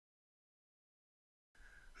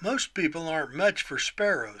Most people aren't much for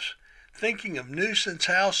sparrows, thinking of nuisance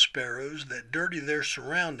house sparrows that dirty their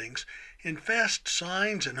surroundings, infest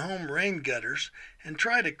signs and home rain gutters, and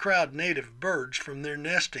try to crowd native birds from their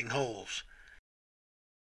nesting holes.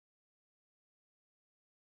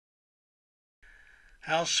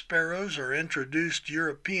 House sparrows are introduced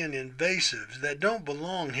European invasives that don't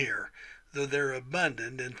belong here, though they're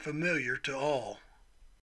abundant and familiar to all.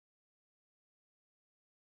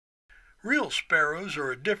 Real sparrows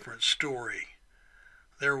are a different story.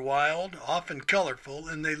 They're wild, often colorful,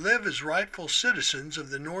 and they live as rightful citizens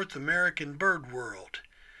of the North American bird world.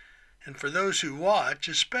 And for those who watch,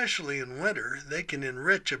 especially in winter, they can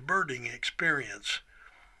enrich a birding experience.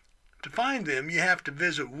 To find them, you have to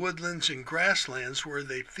visit woodlands and grasslands where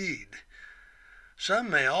they feed.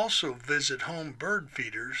 Some may also visit home bird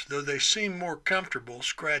feeders, though they seem more comfortable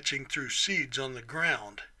scratching through seeds on the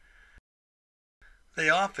ground. They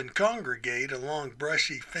often congregate along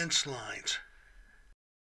brushy fence lines.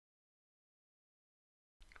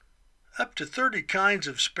 Up to 30 kinds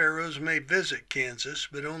of sparrows may visit Kansas,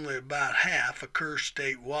 but only about half occur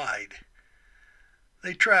statewide.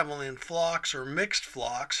 They travel in flocks or mixed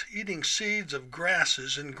flocks, eating seeds of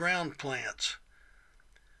grasses and ground plants.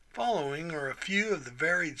 Following are a few of the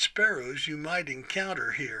varied sparrows you might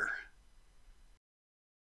encounter here.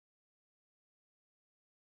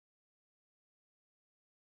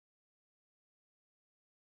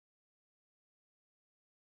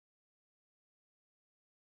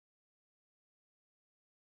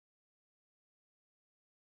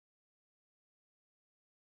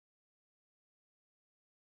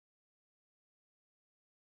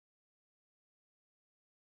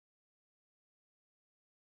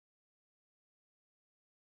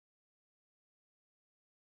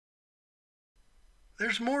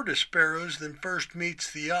 There's more to sparrows than first meets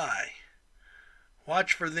the eye.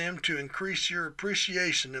 Watch for them to increase your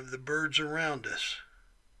appreciation of the birds around us.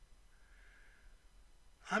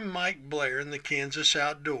 I'm Mike Blair in the Kansas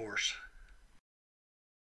Outdoors.